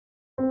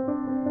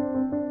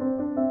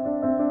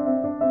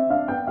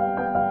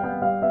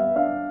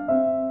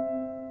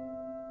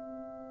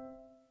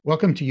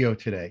Welcome to Yo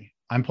Today.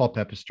 I'm Paul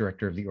Pepys,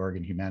 director of the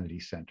Oregon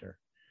Humanities Center.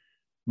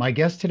 My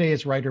guest today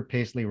is writer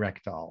Paisley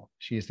Rekdal.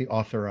 She is the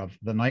author of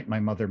The Night My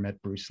Mother Met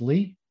Bruce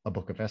Lee, a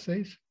book of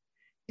essays,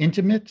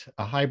 Intimate,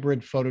 a hybrid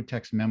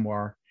phototext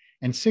memoir,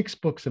 and 6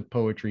 books of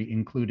poetry,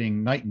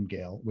 including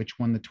Nightingale, which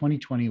won the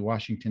 2020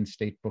 Washington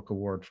State Book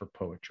Award for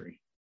Poetry.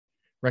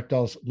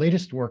 Rekdal's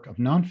latest work of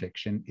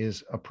nonfiction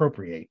is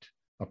Appropriate,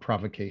 a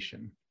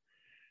Provocation.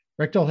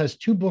 Rekdal has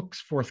 2 books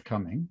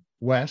forthcoming,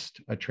 West,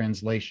 a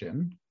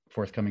translation,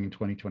 forthcoming in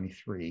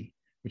 2023,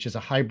 which is a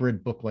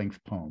hybrid book-length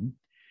poem,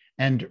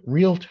 and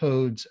Real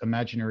Toads,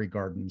 Imaginary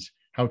Gardens,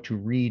 How to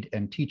Read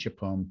and Teach a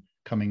Poem,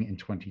 coming in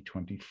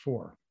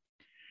 2024.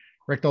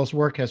 Rekdal's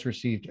work has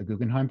received a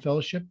Guggenheim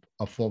Fellowship,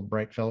 a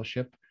Fulbright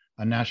Fellowship,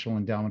 a National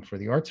Endowment for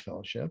the Arts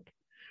Fellowship.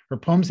 Her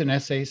poems and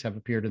essays have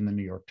appeared in the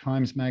New York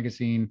Times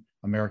Magazine,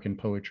 American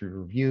Poetry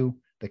Review,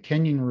 the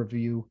Kenyon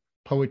Review,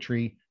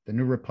 Poetry, the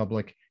New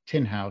Republic,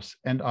 Tin House,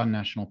 and on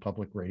National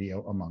Public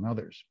Radio, among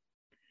others.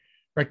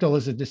 Rekdal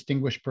is a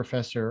distinguished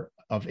professor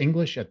of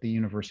English at the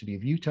University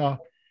of Utah,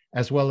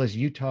 as well as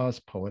Utah's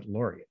Poet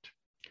Laureate.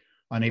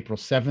 On April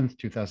 7th,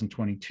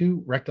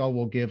 2022, Rekdal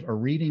will give a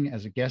reading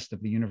as a guest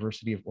of the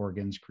University of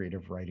Oregon's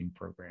Creative Writing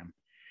Program.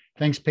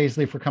 Thanks,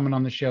 Paisley, for coming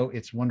on the show.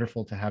 It's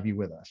wonderful to have you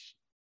with us.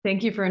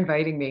 Thank you for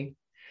inviting me.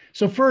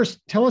 So first,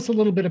 tell us a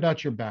little bit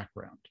about your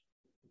background.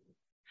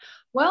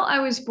 Well, I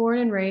was born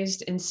and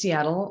raised in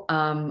Seattle.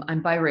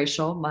 I'm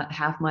biracial.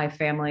 Half my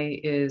family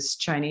is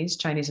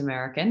Chinese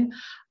American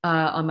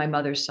on my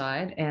mother's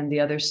side, and the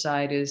other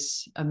side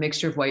is a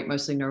mixture of white,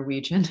 mostly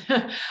Norwegian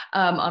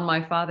on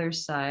my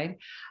father's side.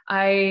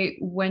 I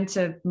went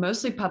to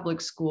mostly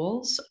public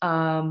schools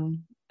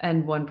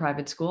and one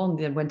private school, and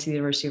then went to the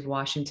University of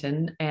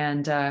Washington.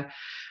 And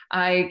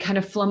I kind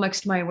of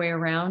flummoxed my way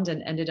around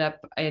and ended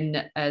up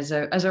as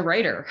a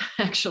writer,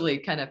 actually,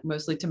 kind of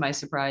mostly to my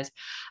surprise.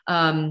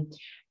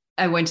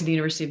 I went to the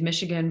University of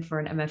Michigan for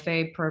an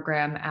MFA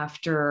program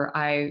after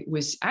I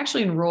was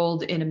actually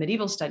enrolled in a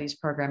medieval studies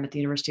program at the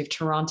University of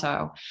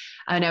Toronto.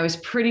 And I was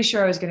pretty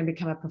sure I was going to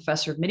become a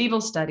professor of medieval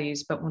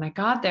studies. But when I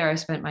got there, I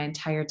spent my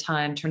entire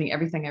time turning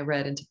everything I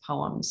read into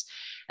poems.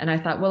 And I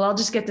thought, well, I'll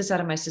just get this out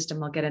of my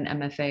system. I'll get an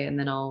MFA and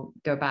then I'll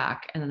go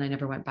back. And then I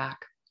never went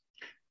back.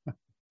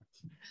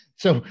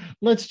 So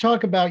let's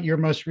talk about your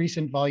most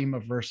recent volume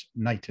of verse,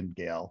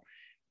 Nightingale.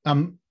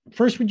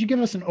 First, would you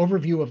give us an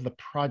overview of the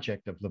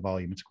project of the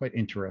volume? It's quite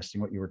interesting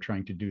what you were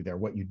trying to do there,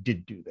 what you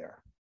did do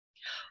there.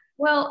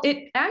 Well,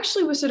 it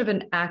actually was sort of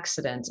an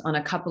accident on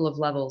a couple of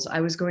levels. I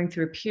was going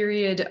through a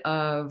period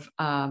of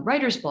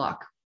writer's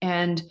block,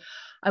 and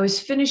I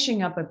was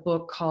finishing up a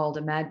book called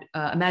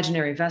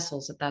Imaginary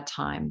Vessels at that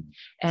time.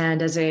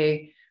 And as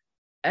a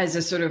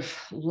sort of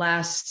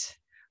last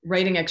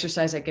writing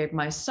exercise I gave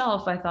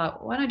myself, I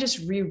thought, why don't I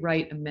just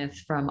rewrite a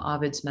myth from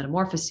Ovid's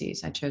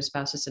Metamorphoses? I chose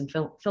Baucis and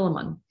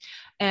Philemon.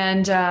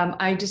 And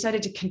I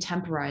decided to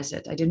contemporize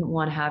it. I didn't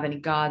want to have any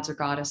gods or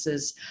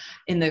goddesses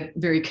in the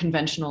very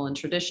conventional and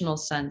traditional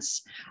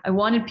sense. I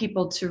wanted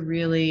people to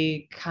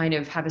really kind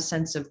of have a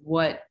sense of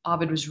what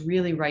Ovid was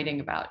really writing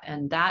about.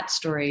 And that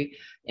story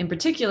in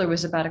particular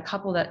was about a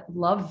couple that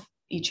love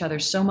each other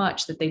so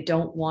much that they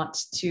don't want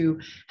to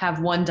have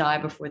one die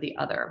before the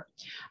other.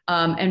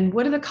 And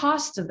what are the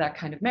costs of that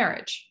kind of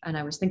marriage? And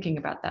I was thinking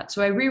about that.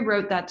 So I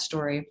rewrote that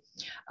story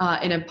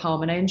in a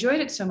poem, and I enjoyed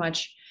it so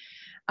much.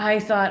 I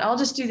thought, I'll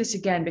just do this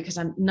again because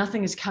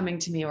nothing is coming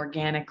to me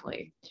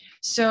organically.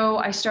 So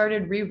I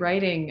started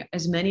rewriting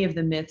as many of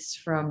the myths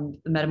from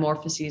the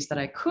Metamorphoses that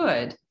I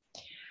could.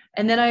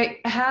 And then I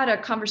had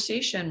a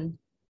conversation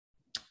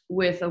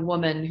with a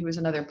woman who was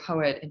another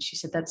poet, and she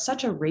said, that's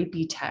such a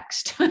rapey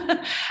text.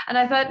 And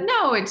I thought,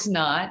 no, it's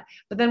not.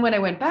 But then when I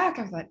went back,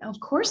 I thought, oh, of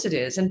course it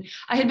is. And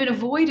I had been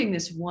avoiding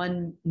this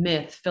one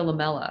myth,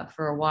 Philomela,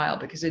 for a while,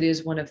 because it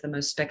is one of the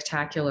most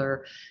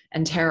spectacular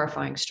and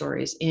terrifying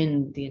stories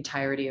in the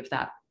entirety of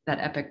that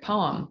epic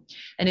poem.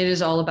 And it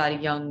is all about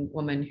a young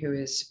woman who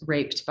is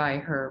raped by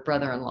her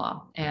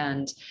brother-in-law.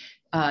 And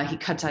he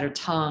cuts out her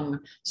tongue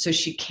so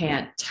she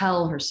can't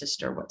tell her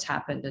sister what's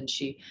happened, and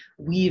she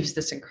weaves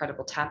this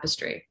incredible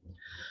tapestry.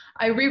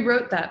 I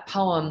rewrote that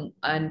poem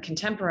and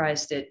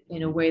contemporized it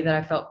in a way that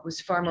I felt was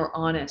far more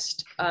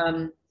honest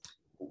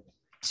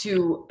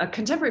to a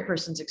contemporary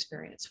person's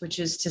experience, which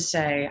is to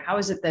say, how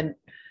is it that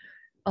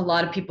a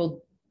lot of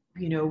people,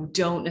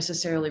 don't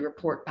necessarily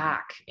report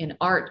back in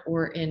art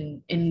or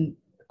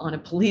on a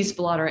police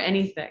blot or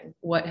anything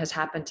what has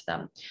happened to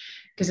them?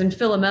 Because in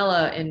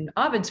Philomela, in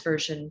Ovid's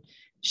version,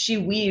 she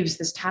weaves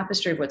this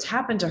tapestry of what's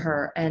happened to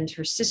her, and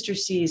her sister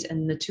sees,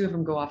 and the two of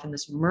them go off in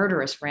this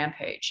murderous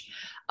rampage.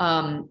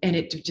 And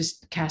it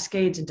just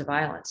cascades into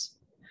violence.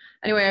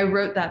 Anyway, I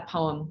wrote that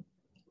poem,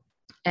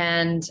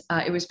 and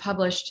it was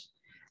published,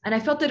 and I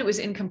felt that it was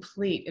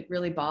incomplete. It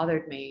really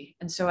bothered me.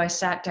 And so I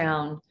sat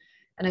down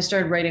and I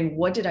started writing,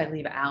 what did I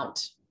leave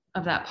out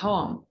of that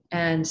poem?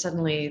 And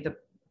suddenly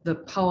the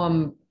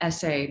poem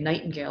essay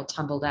Nightingale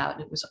tumbled out.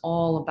 It was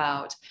all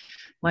about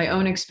my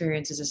own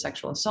experience as a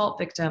sexual assault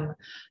victim,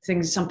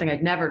 something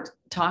I'd never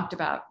talked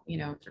about,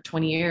 for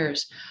 20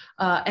 years,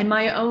 and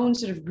my own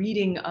sort of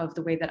reading of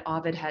the way that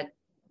Ovid had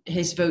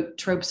his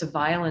tropes of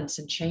violence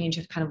and change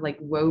have kind of like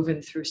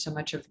woven through so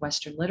much of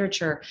Western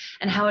literature,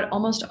 and how it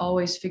almost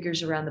always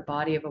figures around the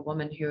body of a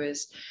woman who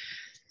is,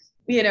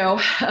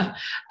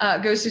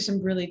 goes through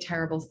some really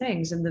terrible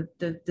things. And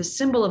the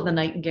symbol of the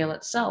nightingale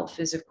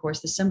itself is, of course,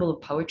 the symbol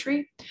of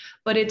poetry,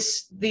 but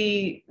it's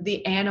the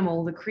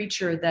animal, the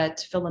creature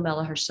that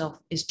Philomela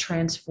herself is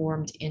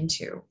transformed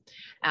into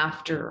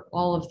after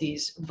all of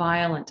these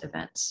violent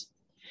events.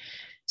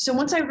 So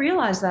once I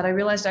realized that, I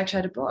realized I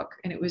actually had a book,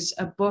 and it was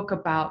a book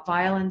about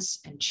violence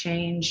and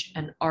change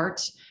and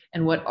art,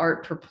 and what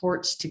art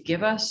purports to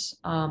give us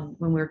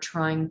when we're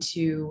trying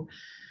to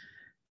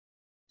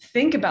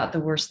think about the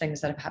worst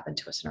things that have happened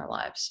to us in our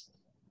lives.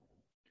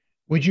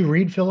 Would you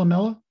read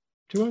Philomela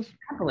to us?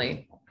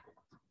 Happily.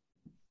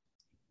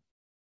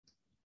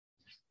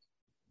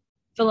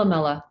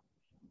 Philomela.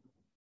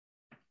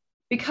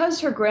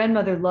 Because her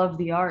grandmother loved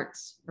the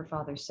arts, her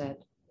father said,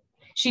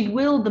 she'd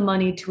willed the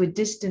money to a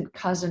distant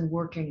cousin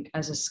working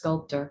as a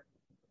sculptor.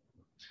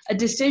 A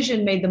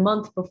decision made the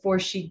month before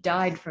she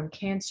died from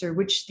cancer,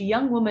 which the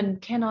young woman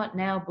cannot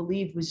now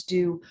believe was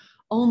due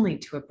only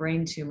to a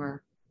brain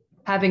tumor.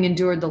 Having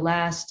endured the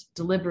last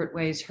deliberate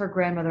ways her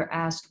grandmother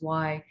asked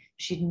why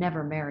she'd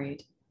never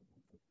married.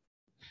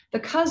 The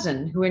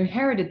cousin who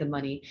inherited the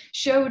money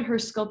showed her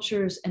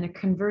sculptures in a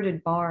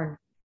converted barn,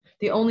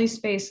 the only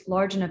space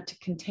large enough to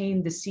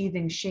contain the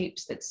seething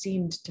shapes that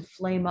seemed to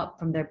flame up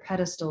from their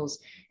pedestals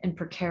in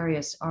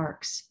precarious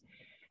arcs.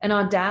 An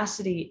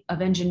audacity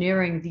of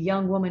engineering the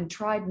young woman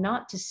tried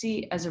not to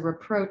see as a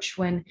reproach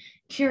when,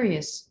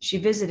 curious, she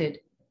visited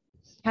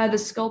how the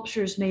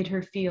sculptures made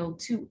her feel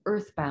too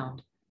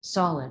earthbound,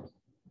 solid.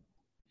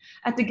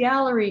 At the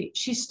gallery,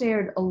 she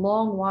stared a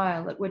long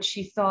while at what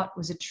she thought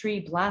was a tree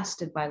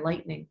blasted by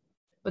lightning,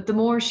 but the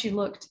more she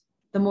looked,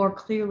 the more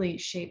clearly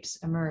shapes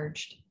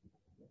emerged.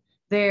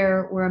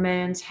 There were a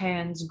man's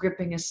hands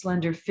gripping a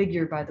slender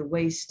figure by the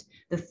waist,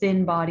 the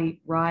thin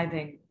body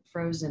writhing,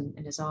 frozen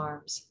in his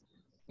arms.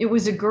 It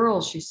was a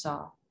girl she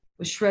saw,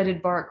 with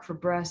shredded bark for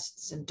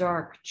breasts and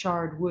dark,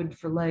 charred wood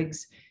for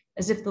legs,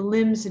 as if the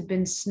limbs had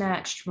been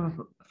snatched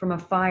from a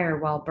fire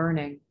while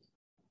burning.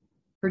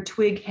 Her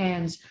twig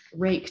hands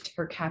raked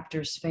her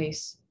captor's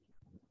face.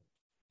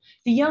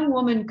 The young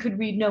woman could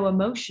read no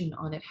emotion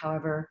on it,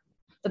 however.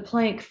 The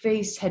plank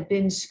face had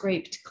been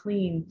scraped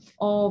clean.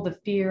 All the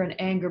fear and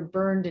anger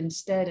burned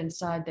instead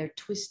inside their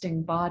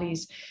twisting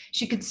bodies.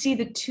 She could see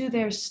the two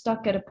there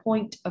stuck at a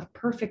point of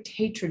perfect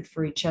hatred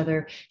for each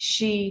other.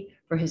 She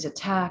for his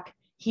attack,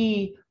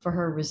 he for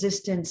her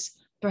resistance,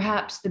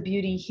 perhaps the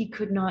beauty he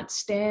could not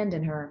stand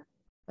in her,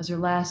 as her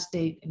last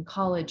date in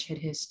college had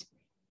hissed,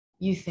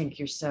 "You think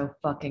you're so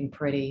fucking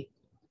pretty,"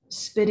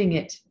 spitting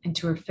it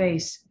into her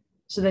face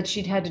so that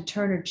she'd had to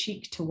turn her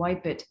cheek to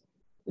wipe it,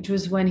 which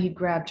was when he'd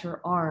grabbed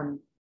her arm,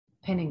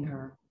 pinning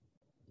her.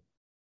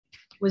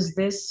 Was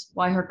this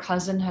why her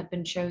cousin had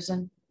been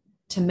chosen?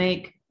 To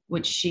make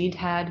what she'd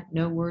had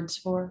no words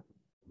for?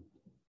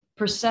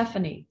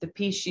 Persephone, the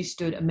piece she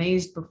stood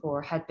amazed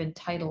before, had been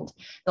titled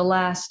the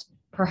last,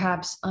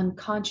 perhaps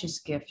unconscious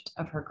gift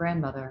of her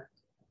grandmother.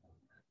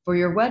 "For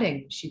your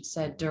wedding," she'd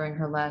said during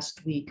her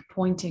last week,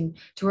 pointing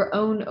to her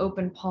own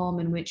open palm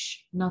in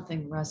which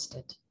nothing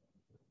rested.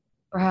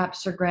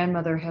 Perhaps her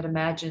grandmother had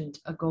imagined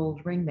a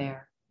gold ring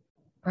there,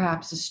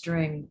 perhaps a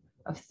string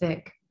of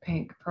thick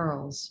pink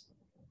pearls.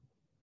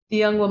 The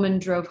young woman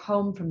drove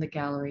home from the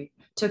gallery,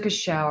 took a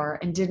shower,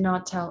 and did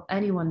not tell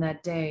anyone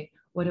that day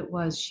what it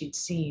was she'd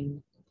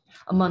seen.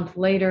 A month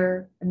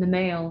later, in the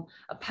mail,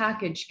 a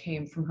package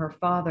came from her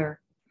father.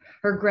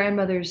 Her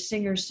grandmother's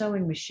Singer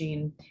sewing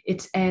machine,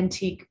 its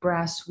antique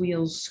brass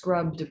wheels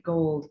scrubbed of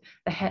gold,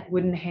 the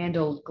wooden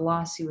handle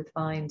glossy with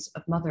vines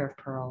of mother of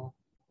pearl.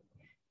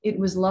 It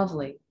was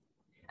lovely,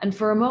 and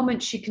for a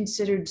moment she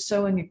considered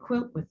sewing a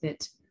quilt with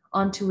it,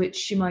 onto which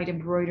she might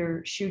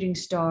embroider shooting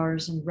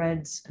stars and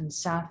reds and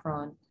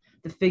saffron,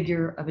 the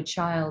figure of a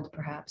child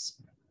perhaps,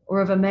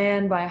 or of a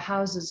man by a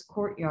house's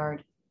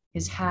courtyard,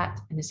 his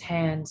hat in his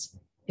hands,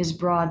 his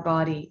broad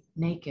body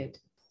naked,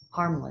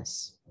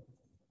 harmless.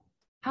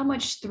 How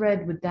much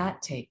thread would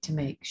that take to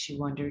make, she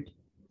wondered,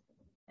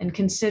 and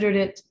considered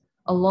it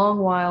a long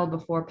while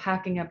before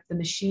packing up the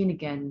machine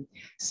again,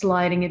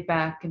 sliding it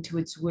back into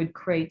its wood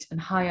crate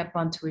and high up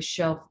onto a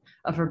shelf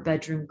of her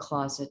bedroom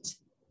closet,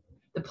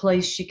 the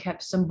place she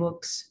kept some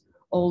books,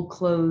 old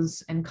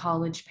clothes, and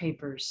college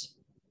papers,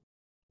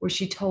 where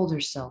she told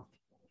herself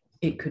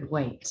it could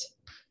wait.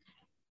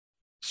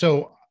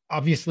 So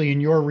obviously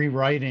in your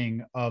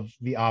rewriting of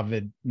the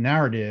Ovid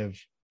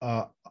narrative,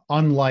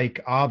 unlike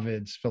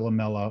Ovid's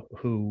Philomela,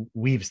 who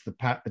weaves the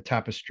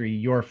tapestry,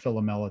 your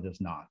Philomela does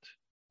not.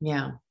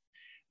 Yeah.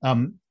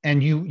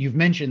 And you've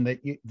mentioned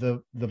that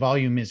the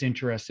volume is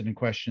interested in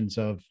questions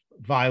of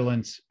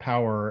violence,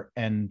 power,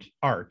 and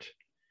art.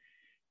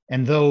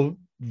 And though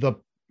the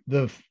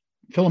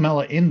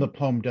Philomela in the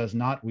poem does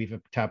not weave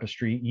a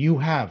tapestry, you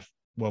have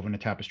woven a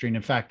tapestry. And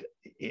in fact,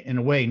 in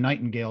a way,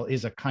 Nightingale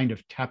is a kind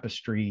of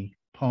tapestry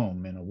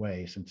poem in a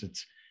way, since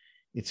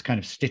it's kind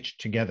of stitched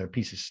together,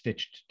 pieces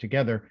stitched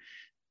together.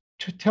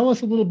 To tell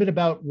us a little bit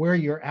about where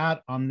you're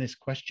at on this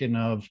question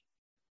of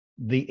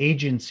the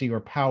agency or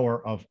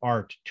power of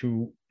art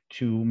to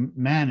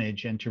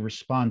manage and to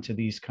respond to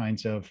these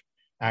kinds of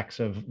acts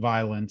of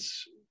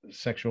violence,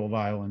 sexual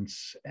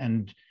violence,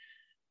 and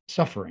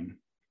suffering.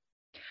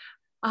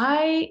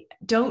 I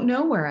don't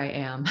know where I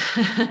am.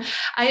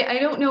 I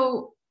don't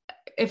know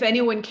if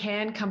anyone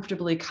can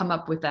comfortably come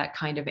up with that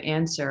kind of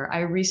answer. I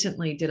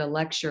recently did a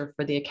lecture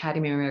for the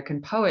Academy of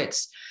American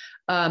Poets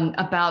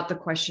about the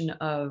question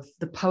of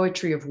the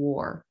poetry of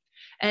war.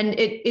 And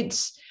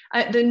it's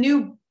the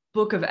new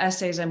book of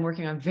essays I'm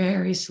working on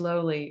very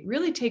slowly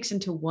really takes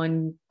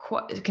into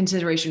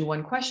consideration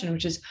one question,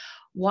 which is,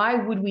 why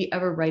would we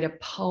ever write a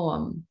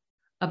poem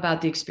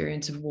about the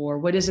experience of war?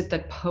 What is it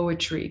that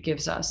poetry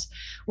gives us?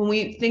 When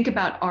we think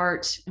about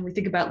art and we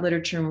think about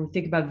literature and we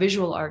think about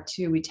visual art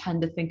too, we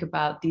tend to think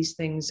about these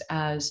things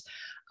as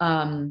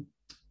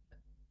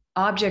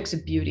objects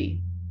of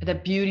beauty,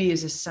 that beauty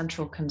is a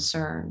central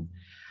concern.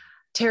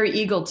 Terry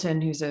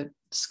Eagleton, who's a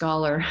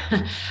scholar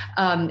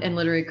and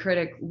literary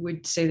critic,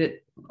 would say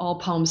that all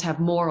poems have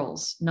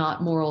morals,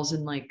 not morals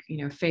in like,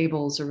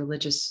 fables or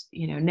religious,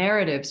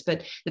 narratives,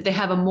 but that they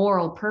have a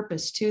moral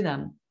purpose to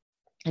them.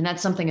 And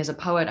that's something as a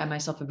poet, I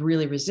myself have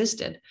really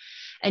resisted.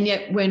 And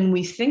yet when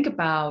we think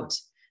about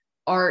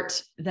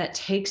art that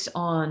takes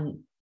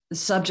on the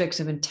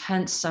subjects of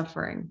intense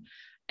suffering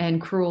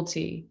and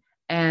cruelty,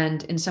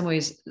 and in some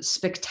ways,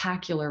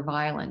 spectacular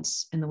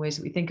violence in the ways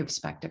that we think of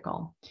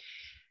spectacle,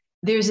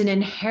 there's an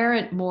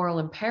inherent moral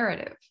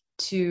imperative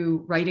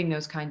to writing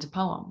those kinds of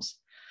poems.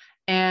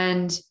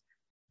 And,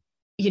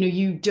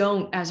 you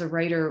don't, as a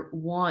writer,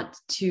 want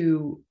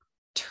to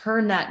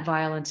turn that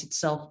violence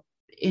itself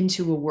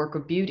into a work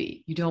of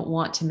beauty. You don't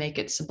want to make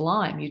it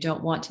sublime. You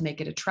don't want to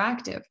make it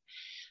attractive.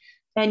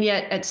 And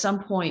yet, at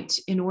some point,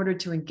 in order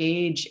to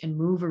engage and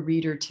move a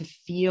reader to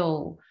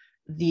feel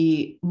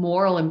the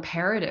moral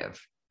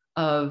imperative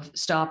of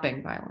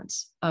stopping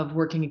violence, of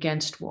working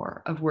against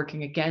war, of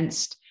working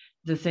against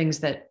the things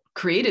that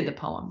created the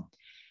poem,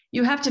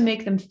 you have to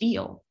make them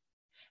feel.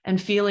 And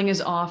feeling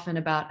is often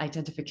about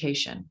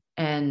identification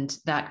and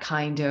that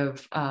kind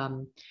of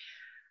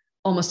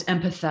almost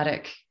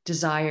empathetic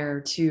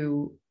desire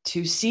to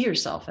see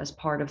yourself as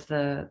part of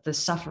the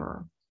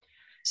sufferer.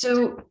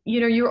 So,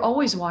 you're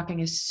always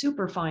walking a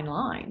super fine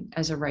line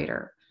as a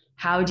writer.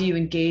 How do you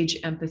engage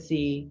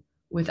empathy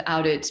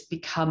without it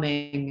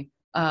becoming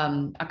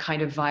a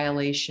kind of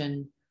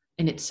violation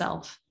in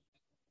itself?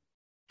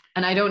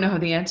 And I don't know how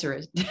the answer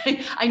is.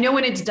 I know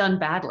when it's done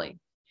badly,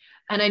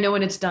 and I know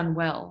when it's done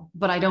well,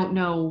 but I don't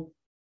know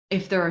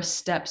if there are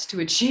steps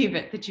to achieve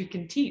it that you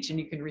can teach and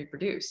you can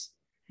reproduce.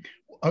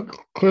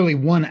 Clearly,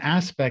 one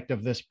aspect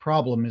of this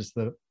problem is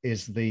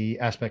the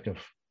aspect of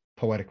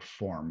poetic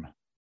form.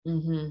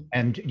 Mm-hmm.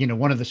 And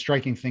one of the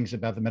striking things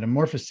about the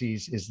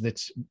Metamorphoses is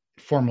its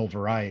formal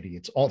variety.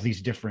 It's all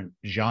these different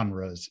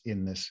genres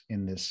in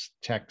this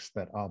text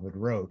that Ovid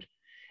wrote.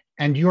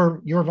 And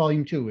your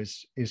volume 2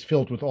 is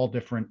filled with all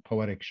different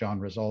poetic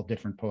genres, all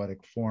different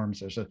poetic forms.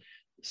 There's a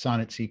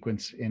sonnet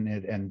sequence in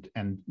it,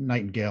 and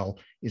Nightingale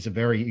is a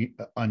very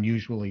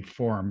unusually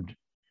formed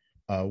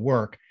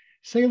work.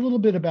 Say a little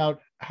bit about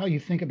how you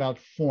think about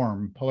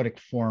form, poetic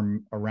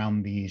form,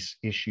 around these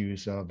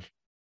issues of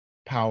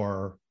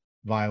power,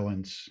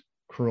 violence,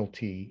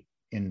 cruelty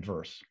in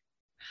verse.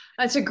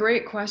 That's a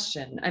great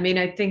question. I mean,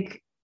 I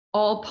think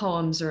all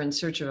poems are in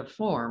search of a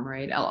form,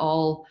 right?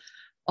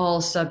 All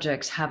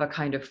subjects have a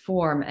kind of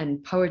form,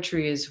 and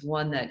poetry is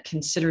one that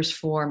considers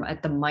form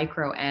at the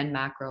micro and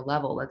macro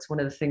level. That's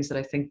one of the things that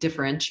I think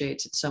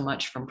differentiates it so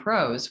much from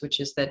prose, which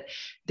is that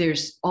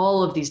there's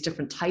all of these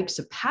different types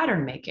of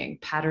pattern making,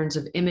 patterns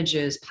of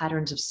images,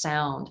 patterns of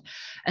sound.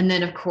 And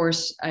then, of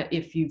course,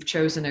 if you've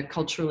chosen a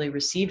culturally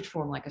received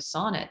form like a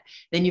sonnet,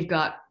 then you've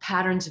got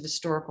patterns of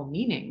historical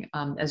meaning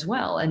as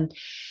well. And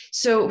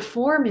so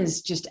form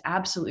is just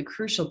absolutely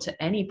crucial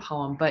to any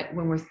poem. But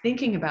when we're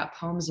thinking about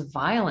poems of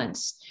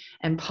violence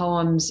and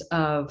poems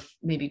of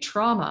maybe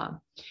trauma,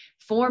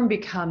 form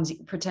becomes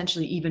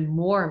potentially even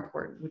more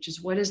important, which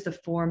is, what is the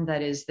form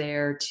that is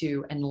there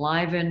to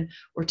enliven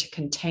or to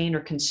contain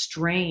or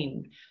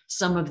constrain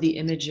some of the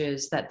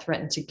images that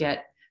threaten to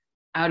get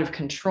out of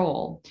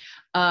control.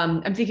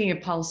 I'm thinking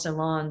of Paul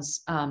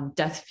Celan's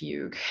Death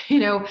Fugue.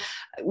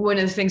 One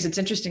of the things that's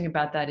interesting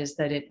about that is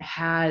that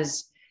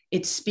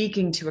it's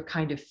speaking to a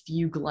kind of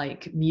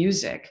fugue-like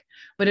music,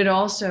 but it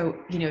also,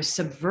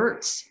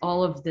 subverts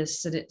all of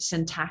this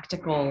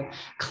syntactical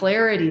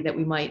clarity that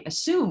we might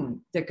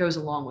assume that goes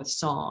along with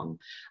song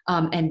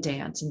and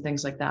dance and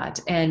things like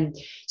that. And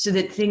so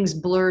that things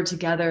blur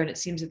together, and it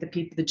seems that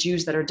the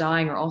Jews that are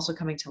dying are also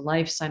coming to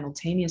life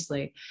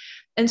simultaneously.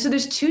 And so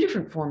there's two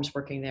different forms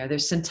working there.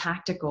 There's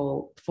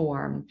syntactical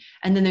form,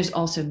 and then there's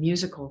also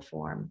musical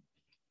form.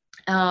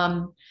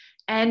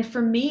 And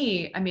for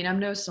me, I mean, I'm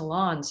no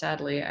Celan,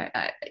 sadly.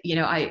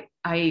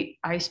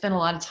 I spent a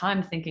lot of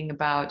time thinking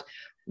about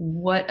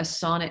what a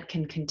sonnet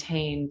can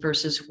contain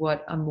versus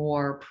what a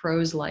more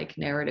prose-like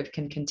narrative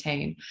can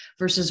contain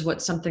versus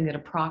what something that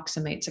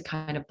approximates a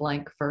kind of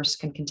blank verse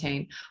can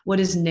contain. What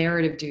does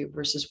narrative do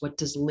versus what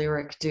does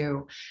lyric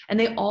do? And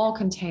they all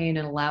contain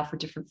and allow for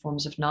different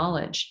forms of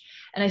knowledge.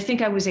 And I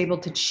think I was able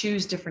to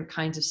choose different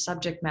kinds of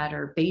subject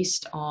matter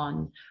based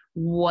on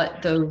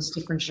what those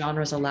different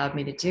genres allowed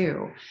me to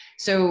do.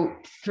 So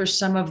for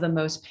some of the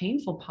most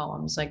painful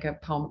poems, like a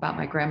poem about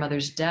my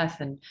grandmother's death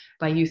and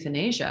by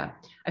euthanasia,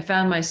 I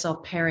found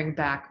myself paring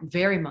back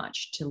very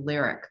much to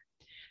lyric.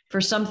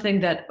 For something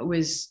that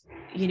was,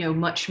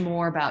 much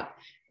more about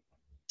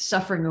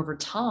suffering over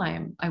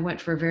time, I went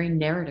for a very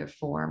narrative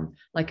form,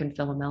 like in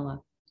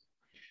Philomela.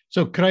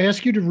 So could I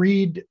ask you to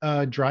read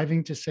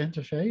Driving to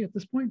Santa Fe at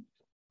this point?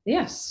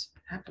 Yes,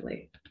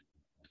 happily.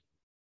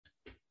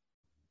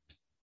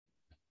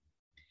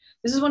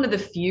 This is one of the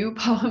few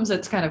poems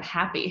that's kind of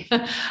happy.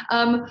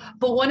 But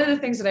one of the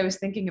things that I was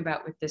thinking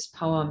about with this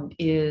poem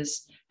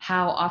is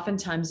how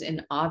oftentimes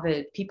in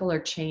Ovid, people are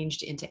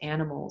changed into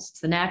animals. It's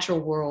the natural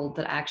world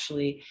that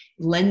actually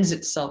lends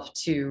itself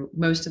to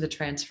most of the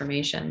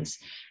transformations.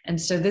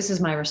 And so this is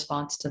my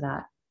response to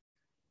that.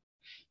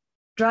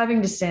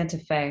 Driving to Santa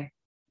Fe.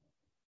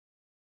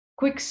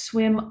 Quick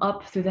swim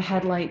up through the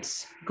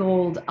headlights,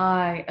 gold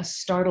eye, a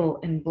startle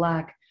in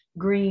black,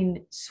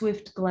 green,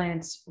 swift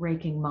glance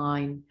raking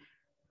mine.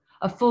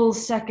 A full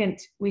second,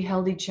 we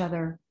held each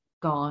other,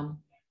 gone,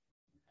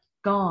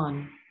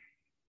 gone.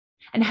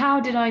 And how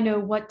did I know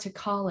what to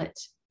call it?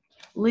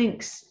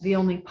 Lynx, the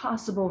only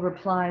possible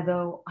reply,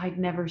 though I'd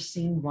never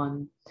seen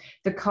one.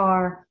 The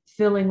car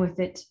filling with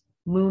it,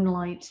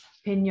 moonlight,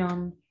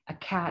 pignon, a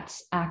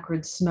cat's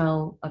acrid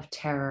smell of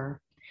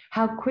terror.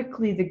 How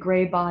quickly the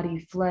gray body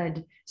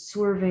fled,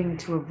 swerving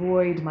to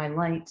avoid my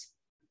light.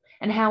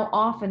 And how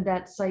often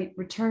that sight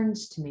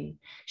returns to me,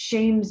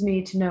 shames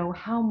me to know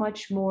how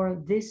much more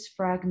this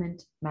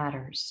fragment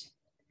matters.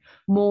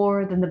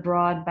 More than the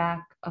broad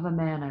back of a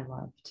man I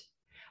loved.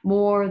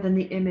 More than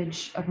the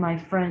image of my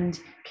friend,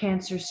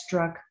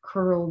 cancer-struck,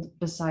 curled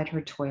beside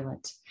her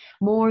toilet.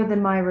 More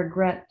than my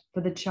regret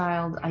for the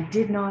child I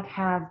did not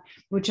have,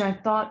 which I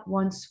thought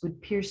once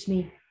would pierce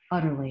me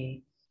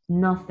utterly.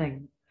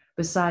 Nothing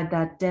beside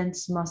that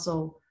dense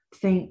muscle,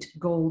 faint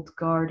gold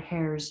guard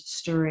hairs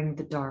stirring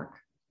the dark.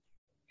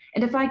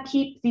 And if I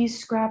keep these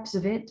scraps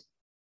of it,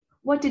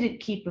 what did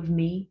it keep of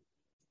me?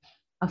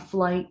 A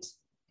flight,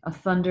 a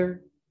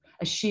thunder,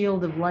 a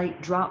shield of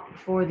light dropped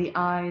before the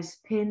eyes,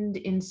 pinned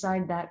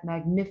inside that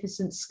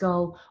magnificent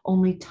skull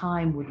only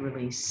time would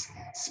release,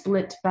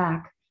 split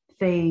back,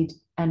 fade,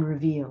 and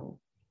reveal.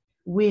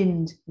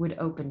 Wind would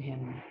open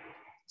him.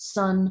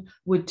 Sun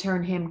would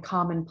turn him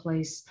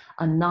commonplace,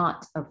 a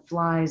knot of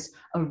flies,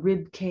 a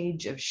rib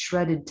cage of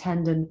shredded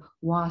tendon,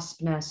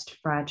 wasp nest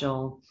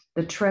fragile,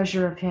 the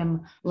treasure of him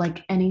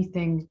like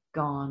anything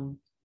gone.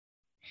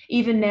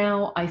 Even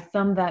now, I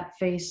thumb that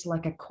face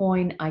like a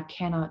coin I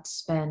cannot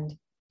spend.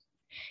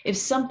 If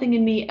something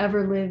in me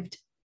ever lived,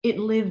 it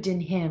lived in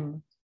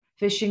him,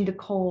 fishing the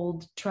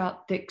cold,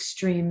 trout-thick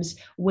streams,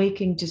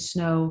 waking to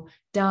snow,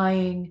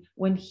 dying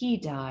when he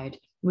died,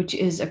 which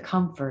is a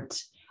comfort.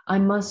 I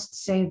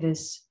must say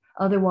this,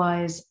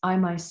 otherwise I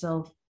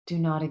myself do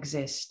not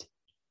exist.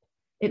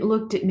 It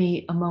looked at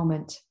me a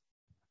moment,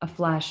 a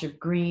flash of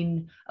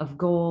green, of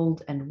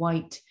gold and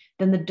white,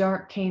 then the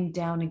dark came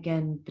down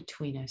again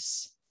between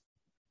us.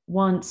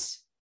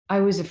 Once I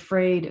was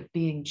afraid of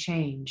being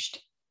changed.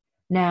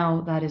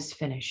 Now that is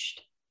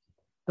finished.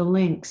 The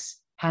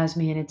lynx has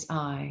me in its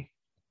eye.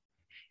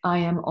 I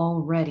am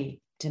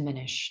already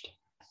diminished.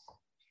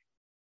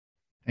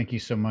 Thank you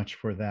so much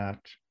for that.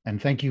 And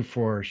thank you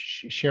for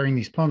sharing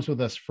these poems with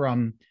us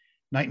from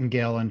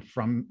Nightingale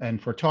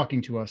and for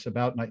talking to us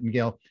about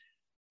Nightingale.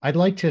 I'd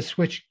like to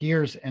switch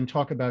gears and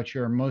talk about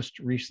your most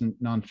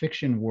recent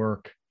nonfiction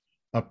work,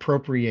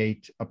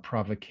 Appropriate a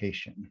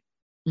Provocation.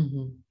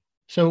 Mm-hmm.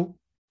 So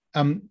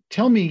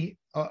tell me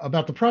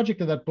about the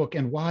project of that book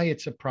and why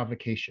it's a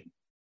provocation.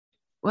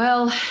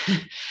 Well,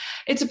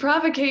 it's a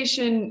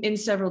provocation in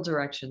several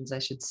directions, I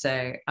should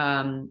say.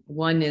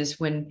 One is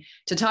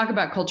to talk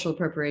about cultural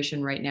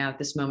appropriation right now at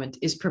this moment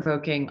is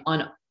provoking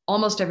on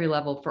almost every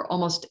level for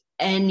almost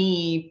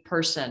any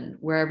person,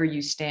 wherever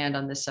you stand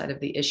on this side of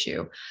the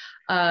issue.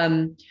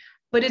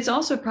 But it's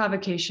also a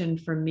provocation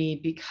for me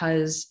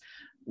because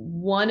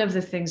one of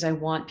the things I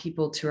want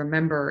people to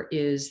remember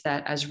is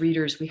that as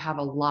readers, we have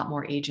a lot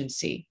more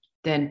agency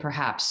than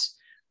perhaps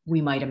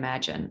we might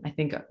imagine. I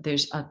think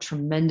there's a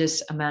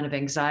tremendous amount of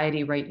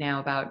anxiety right now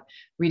about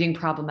reading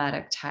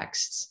problematic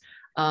texts,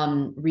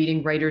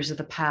 reading writers of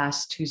the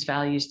past whose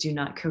values do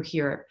not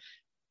cohere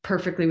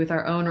perfectly with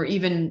our own or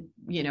even,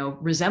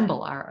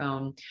 resemble our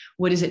own.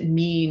 What does it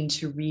mean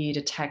to read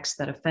a text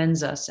that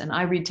offends us? And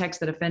I read texts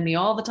that offend me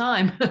all the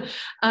time.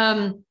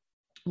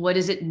 What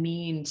does it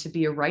mean to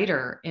be a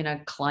writer in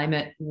a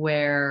climate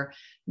where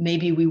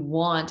maybe we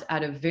want,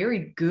 out of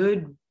very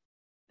good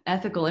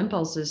ethical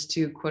impulses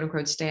to quote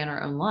unquote stay in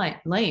our own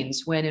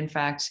lanes, when in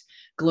fact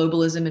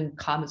globalism and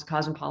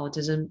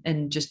cosmopolitanism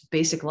and just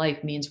basic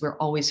life means we're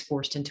always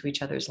forced into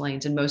each other's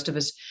lanes, and most of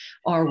us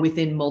are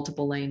within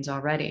multiple lanes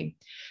already.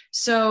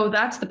 So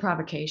that's the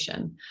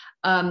provocation.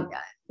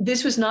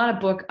 This was not a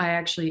book I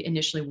actually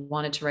initially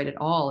wanted to write at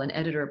all. An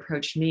editor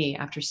approached me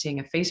after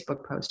seeing a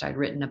Facebook post I'd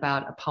written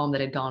about a poem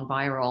that had gone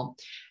viral,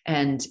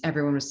 and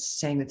everyone was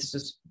saying that this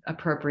was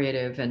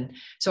appropriative. And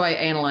so I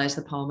analyzed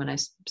the poem and I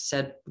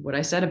said what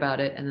I said about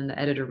it. And then the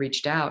editor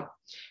reached out.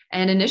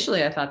 And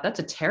initially I thought, that's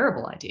a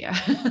terrible idea.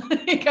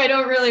 Like, I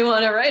don't really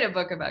want to write a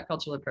book about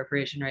cultural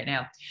appropriation right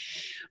now.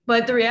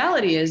 But the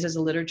reality is, as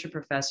a literature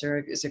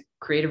professor, as a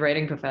creative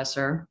writing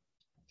professor,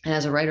 and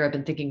as a writer, I've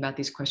been thinking about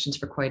these questions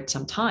for quite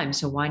some time.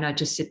 So why not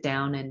just sit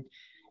down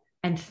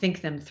and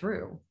think them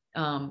through,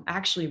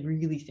 actually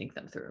really think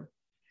them through.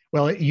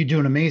 Well, you do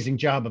an amazing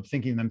job of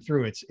thinking them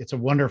through. It's a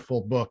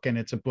wonderful book, and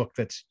it's a book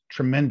that's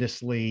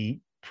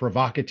tremendously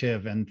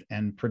provocative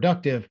and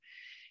productive.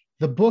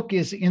 The book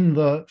is in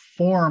the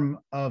form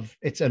of,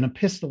 it's an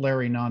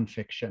epistolary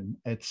nonfiction.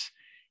 It's,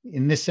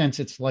 in this sense,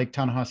 it's like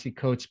Ta-Nehisi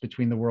Coates'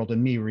 Between the World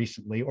and Me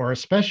recently, or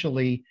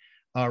especially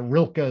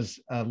Rilke's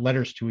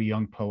Letters to a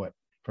Young Poet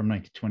from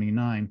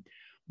 1929.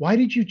 Why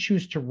did you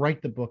choose to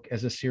write the book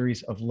as a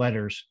series of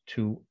letters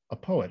to a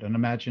poet, an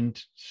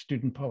imagined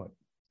student poet?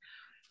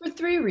 For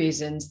three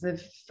reasons.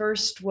 The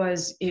first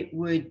was it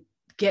would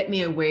get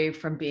me away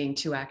from being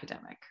too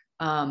academic.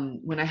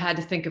 When I had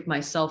to think of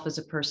myself as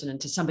a person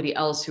and to somebody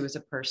else who was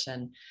a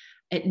person,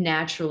 it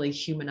naturally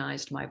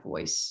humanized my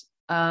voice.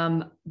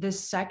 The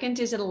second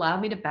is it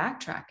allowed me to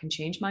backtrack and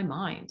change my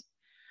mind.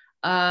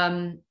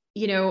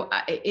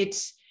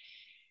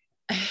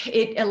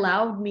 It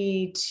allowed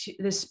me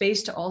the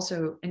space to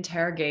also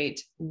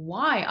interrogate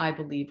why I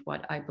believe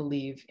what I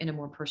believe in a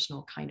more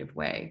personal kind of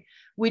way,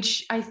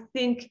 which I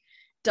think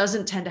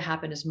doesn't tend to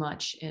happen as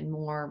much in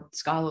more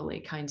scholarly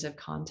kinds of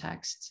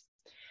contexts.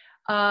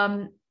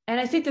 And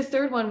I think the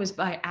third one was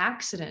by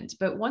accident,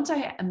 but once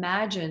I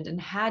imagined and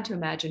had to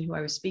imagine who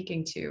I was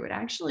speaking to, it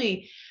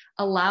actually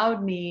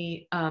allowed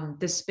me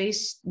the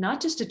space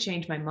not just to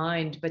change my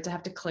mind, but to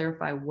have to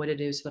clarify what it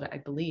is that I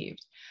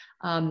believed.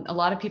 A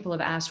lot of people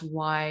have asked,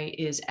 why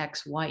is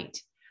X white?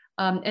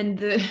 And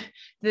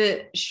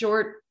the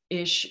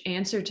short-ish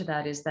answer to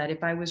that is that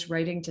if I was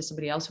writing to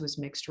somebody else who was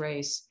mixed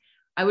race,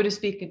 I would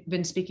have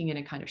been speaking in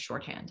a kind of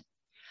shorthand.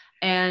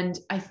 And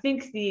I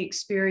think the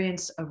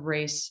experience of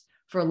race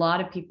for a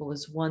lot of people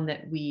is one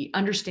that we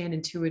understand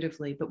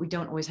intuitively, but we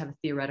don't always have a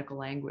theoretical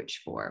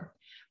language for.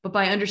 But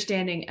by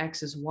understanding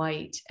X is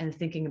white and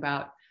thinking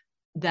about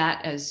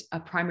that as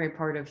a primary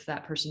part of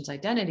that person's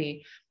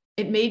identity,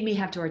 it made me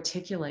have to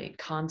articulate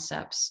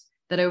concepts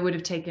that I would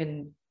have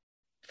taken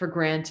for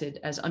granted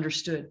as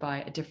understood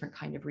by a different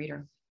kind of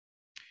reader.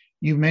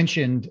 You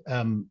mentioned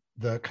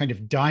the kind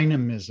of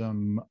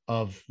dynamism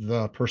of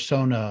the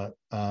persona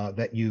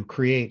that you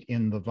create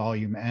in the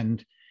volume.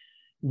 And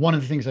one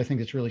of the things I think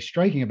that's really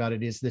striking about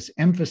it is this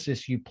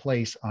emphasis you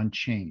place on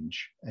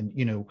change. And,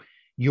 you know,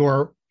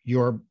 your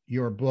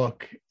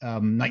book,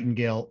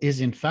 Nightingale,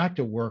 is in fact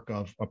a work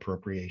of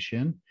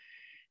appropriation.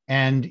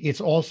 And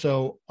it's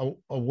also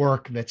a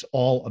work that's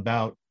all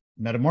about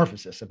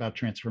metamorphosis, about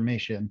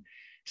transformation.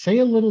 Say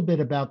a little bit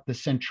about the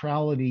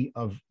centrality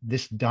of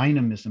this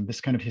dynamism, this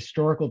kind of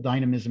historical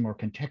dynamism or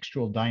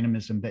contextual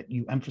dynamism that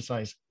you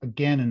emphasize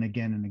again and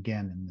again and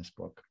again in this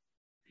book.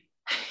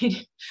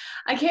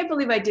 I can't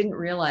believe I didn't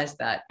realize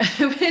that.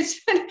 But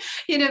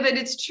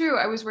it's true.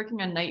 I was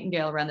working on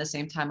Nightingale around the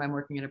same time I'm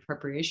working on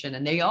appropriation,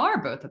 and they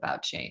are both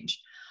about change.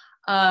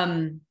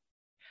 And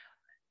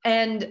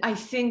I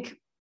think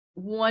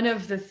one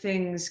of the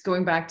things,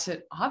 going back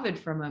to Ovid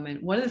for a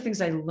moment, one of the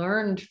things I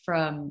learned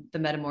from the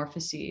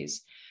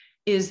Metamorphoses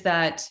is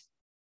that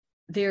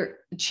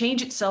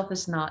change itself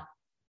is not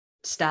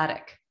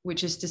static,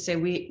 which is to say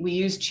we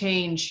use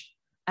change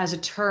as a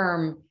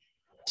term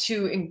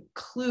to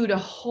include a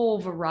whole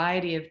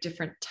variety of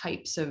different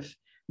types of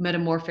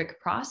metamorphic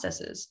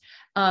processes.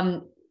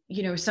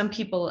 Some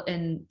people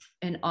in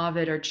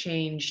Ovid are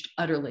changed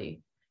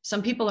utterly.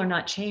 Some people are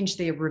not changed,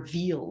 they are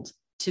revealed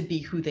to be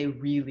who they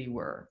really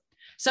were.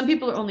 Some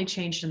people are only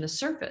changed on the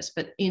surface,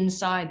 but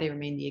inside they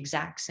remain the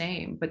exact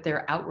same, but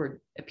their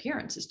outward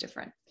appearance is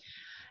different.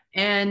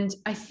 And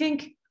I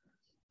think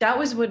that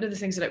was one of the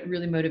things that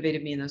really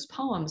motivated me in those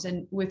poems.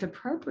 And with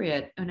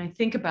Appropriate, and I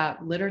think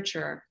about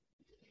literature,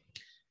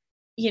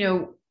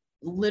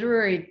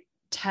 literary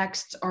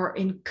texts are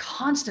in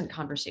constant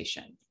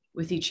conversation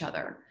with each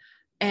other,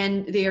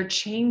 and they are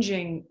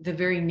changing the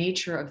very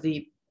nature of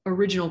the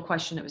original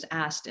question that was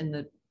asked in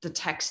the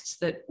texts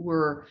that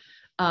were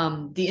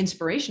the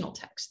inspirational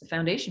texts, the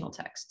foundational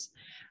texts.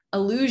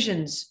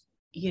 Allusions,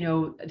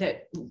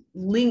 that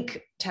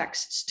link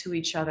texts to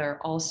each other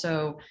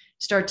also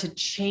start to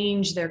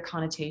change their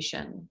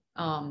connotation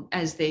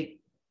as they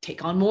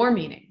take on more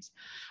meanings.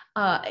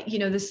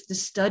 The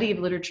study of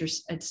literature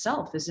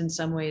itself is in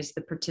some ways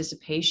the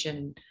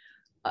participation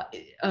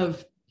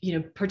of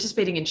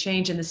participating in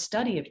change and the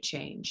study of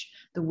change,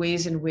 the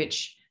ways in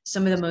which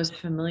some of the most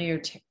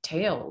familiar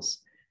tales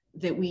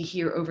that we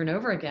hear over and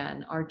over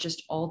again are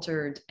just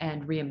altered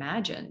and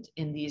reimagined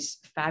in these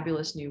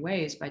fabulous new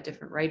ways by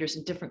different writers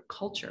in different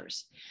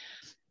cultures.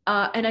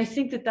 And I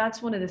think that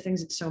that's one of the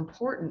things that's so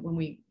important when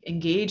we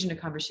engage in a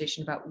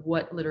conversation about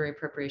what literary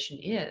appropriation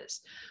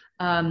is.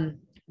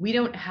 We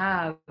don't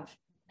have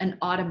an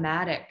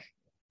automatic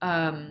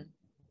answer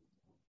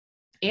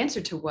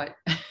to what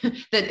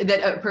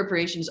that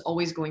appropriation is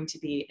always going to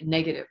be a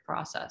negative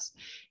process.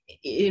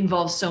 It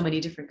involves so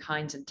many different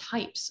kinds and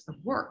types of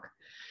work.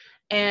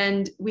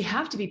 And we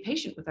have to be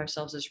patient with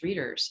ourselves as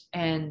readers,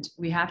 and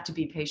we have to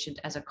be patient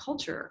as a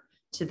culture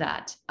to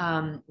that.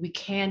 We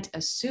can't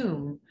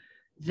assume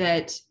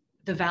that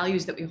the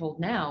values that we hold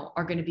now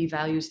are going to be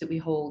values that we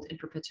hold in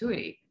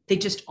perpetuity. They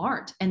just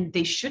aren't, and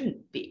they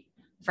shouldn't be,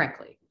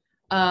 frankly.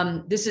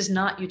 This is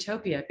not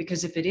utopia,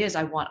 because if it is,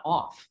 I want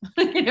off.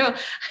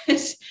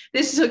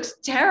 This looks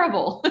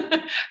terrible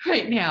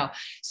right now.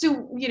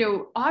 So,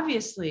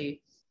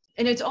 obviously,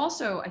 and it's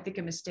also, I think,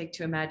 a mistake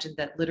to imagine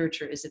that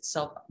literature is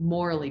itself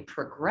morally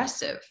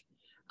progressive.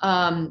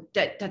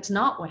 That's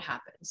not what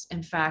happens.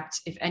 In fact,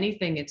 if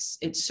anything, it's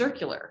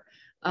circular.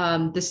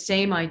 The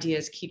same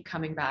ideas keep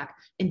coming back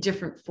in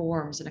different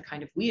forms in a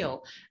kind of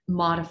wheel,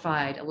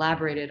 modified,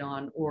 elaborated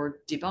on, or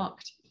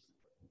debunked.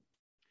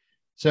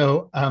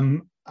 So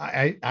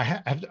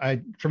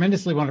I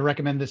tremendously want to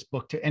recommend this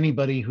book to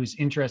anybody who's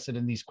interested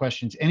in these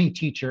questions, any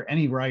teacher,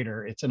 any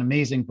writer. It's an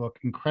amazing book,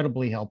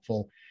 incredibly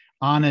helpful,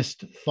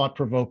 honest,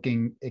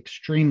 thought-provoking,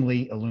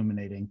 extremely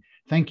illuminating.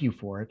 Thank you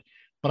for it.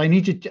 But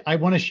I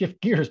want to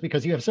shift gears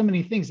because you have so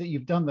many things that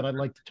you've done that I'd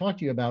like to talk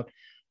to you about.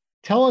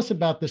 Tell us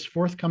about this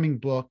forthcoming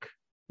book,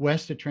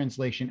 West, a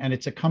Translation, and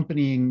its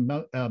accompanying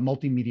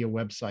multimedia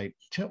website.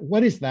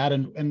 What is that,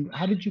 and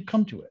how did you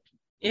come to it?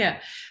 Yeah,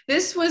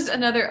 this was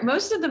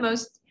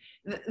the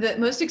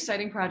most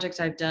exciting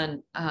projects I've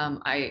done,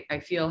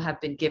 I feel,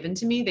 have been given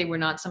to me. They were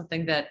not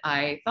something that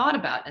I thought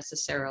about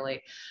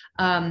necessarily.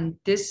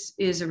 This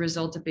is a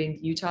result of being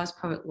Utah's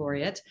Poet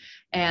Laureate,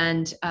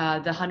 and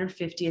the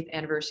 150th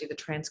anniversary of the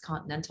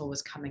Transcontinental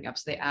was coming up.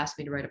 So they asked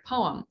me to write a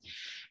poem.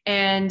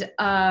 And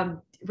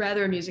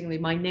rather amusingly,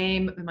 my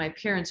name and my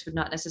appearance would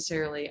not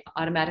necessarily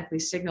automatically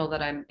signal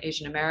that I'm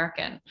Asian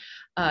American.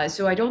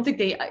 So I don't think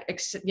they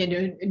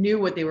knew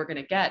what they were going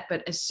to get.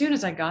 But as soon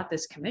as I got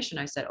this commission,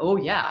 I said, oh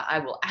yeah, I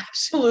will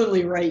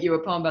absolutely write you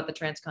a poem about the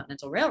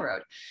Transcontinental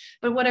Railroad.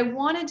 But what I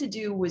wanted to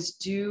do was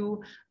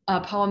do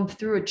a poem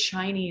through a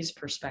Chinese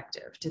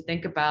perspective, to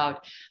think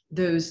about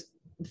those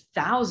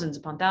thousands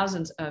upon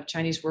thousands of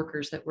Chinese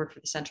workers that work for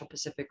the Central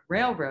Pacific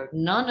Railroad,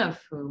 none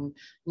of whom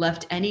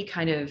left any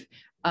kind of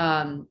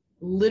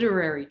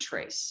literary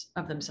trace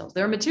of themselves.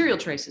 There are material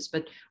traces,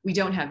 but we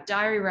don't have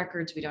diary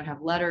records, we don't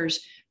have letters.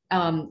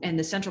 And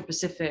the Central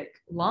Pacific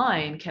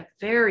line kept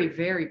very,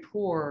 very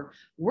poor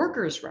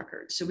workers'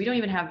 records. So we don't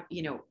even have,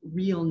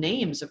 real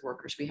names of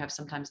workers. We have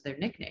sometimes their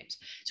nicknames.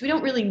 So we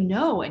don't really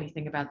know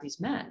anything about these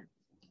men.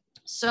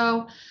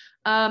 So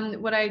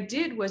what I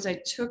did was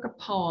I took a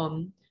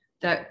poem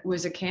that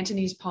was a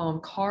Cantonese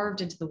poem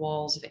carved into the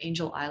walls of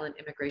Angel Island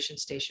Immigration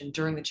Station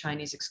during the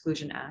Chinese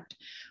Exclusion Act,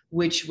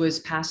 which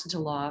was passed into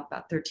law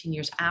about 13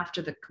 years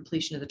after the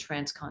completion of the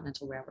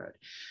Transcontinental Railroad.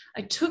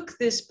 I took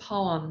this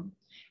poem,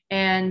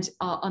 and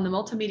on the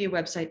multimedia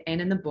website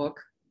and in the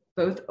book,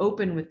 both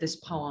open with this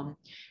poem.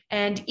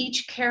 And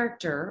each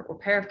character or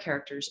pair of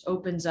characters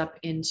opens up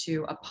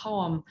into a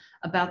poem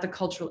about the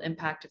cultural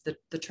impact of the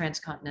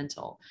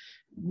Transcontinental,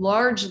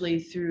 largely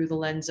through the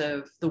lens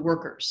of the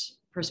workers'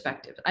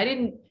 perspective.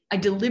 I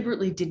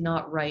deliberately did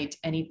not write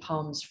any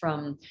poems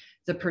from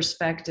the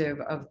perspective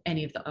of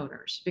any of the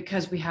owners,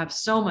 because we have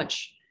so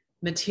much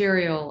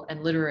material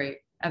and literary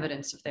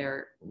evidence of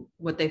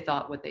what they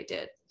thought, what they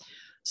did.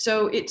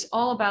 So it's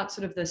all about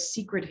sort of the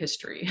secret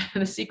history,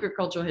 the secret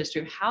cultural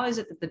history of how is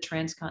it that the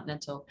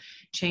Transcontinental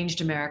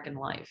changed American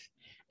life.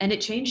 And it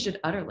changed it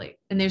utterly.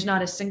 And there's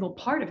not a single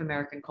part of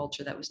American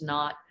culture that was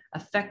not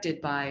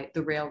affected by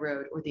the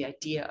railroad or the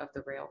idea of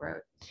the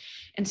railroad.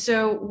 And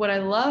so what I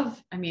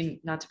love,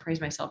 not to praise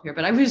myself here,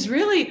 but I was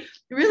really,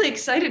 really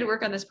excited to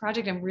work on this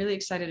project. I'm really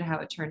excited how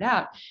it turned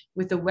out.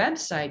 With the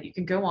website, you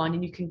can go on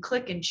and you can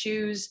click and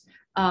choose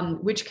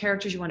which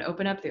characters you want to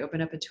open up. They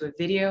open up into a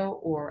video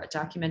or a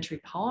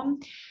documentary poem.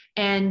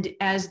 And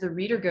as the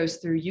reader goes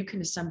through, you can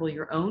assemble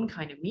your own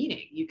kind of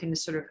meaning. You can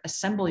sort of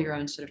assemble your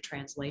own sort of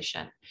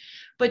translation.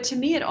 But to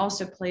me, it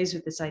also plays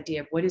with this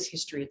idea of what is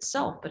history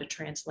itself, but a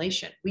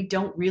translation. We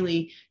don't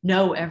really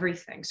know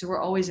everything. So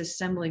we're always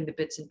assembling the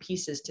bits and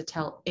pieces to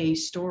tell a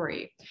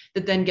story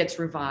that then gets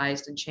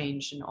revised and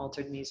changed and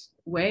altered in these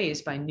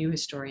ways by new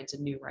historians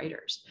and new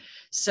writers.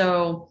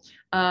 So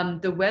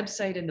the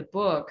website and the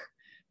book,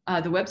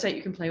 the website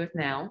you can play with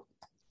now,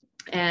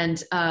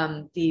 and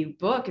the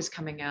book is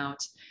coming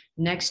out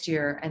next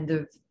year. And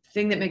the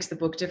thing that makes the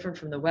book different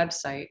from the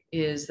website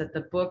is that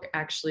the book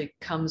actually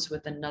comes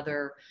with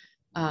another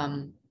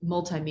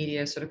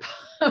multimedia sort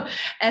of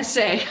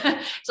essay.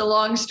 It's a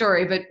long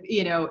story, but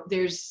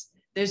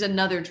there's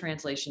another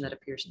translation that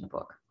appears in the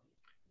book.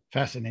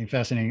 Fascinating,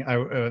 fascinating.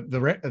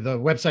 The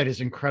website is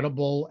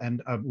incredible,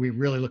 and we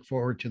really look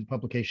forward to the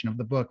publication of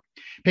the book.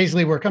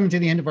 Paisley, we're coming to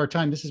the end of our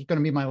time. This is going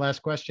to be my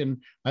last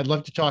question. I'd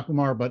love to talk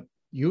more, but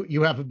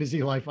you have a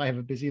busy life. I have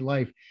a busy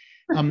life.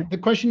 The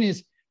question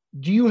is,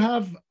 do you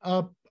have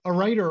a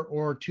writer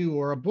or two,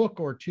 or a book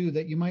or two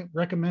that you might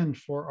recommend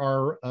for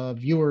our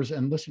viewers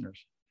and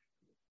listeners?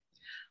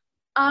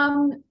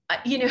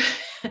 You know,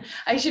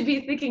 I should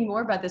be thinking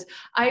more about this.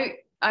 I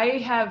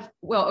have,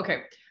 well,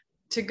 okay.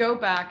 To go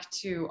back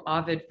to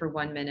Ovid for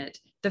 1 minute,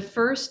 the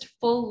first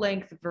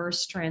full-length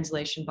verse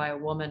translation by a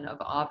woman of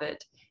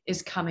Ovid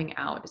is coming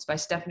out. It's by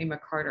Stephanie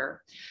McCarter.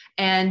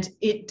 And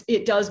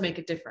it does make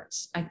a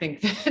difference, I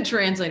think, the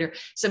translator,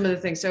 some of the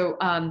things. So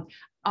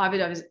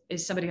Ovid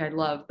is somebody I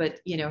love, but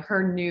you know,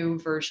 her new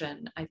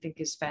version I think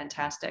is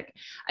fantastic.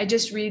 I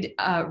just read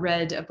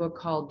a book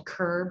called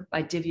Curb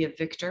by Divya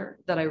Victor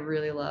that I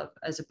really love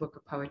as a book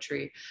of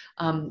poetry.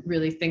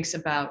 Really thinks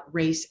about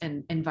race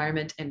and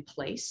environment and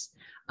place.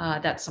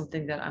 That's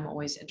something that I'm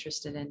always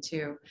interested in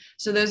too.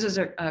 So those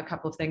are a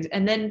couple of things.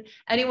 And then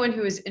anyone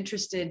who is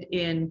interested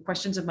in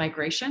questions of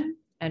migration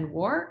and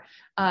war,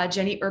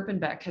 Jenny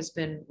Erpenbeck has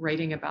been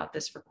writing about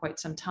this for quite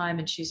some time,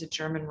 and she's a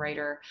German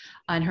writer.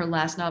 And her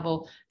last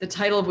novel, the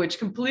title of which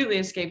completely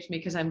escapes me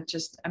because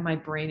my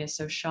brain is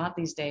so shot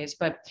these days,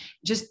 but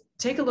just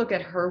take a look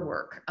at her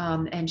work.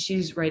 And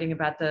she's writing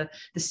about the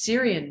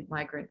Syrian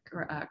migrant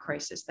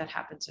crisis that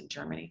happens in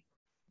Germany.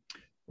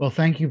 Well,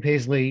 thank you,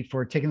 Paisley,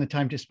 for taking the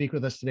time to speak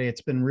with us today.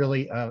 It's been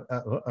really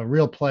a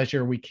real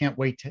pleasure. We can't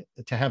wait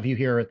to have you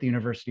here at the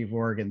University of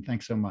Oregon.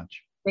 Thanks so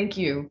much. Thank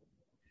you.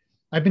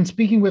 I've been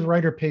speaking with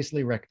writer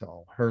Paisley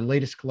Rekdal. Her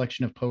latest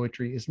collection of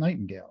poetry is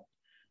Nightingale.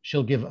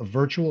 She'll give a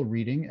virtual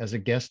reading as a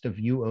guest of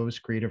UO's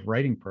Creative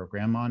Writing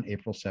Program on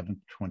April 7th,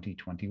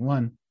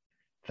 2021.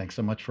 Thanks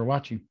so much for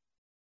watching.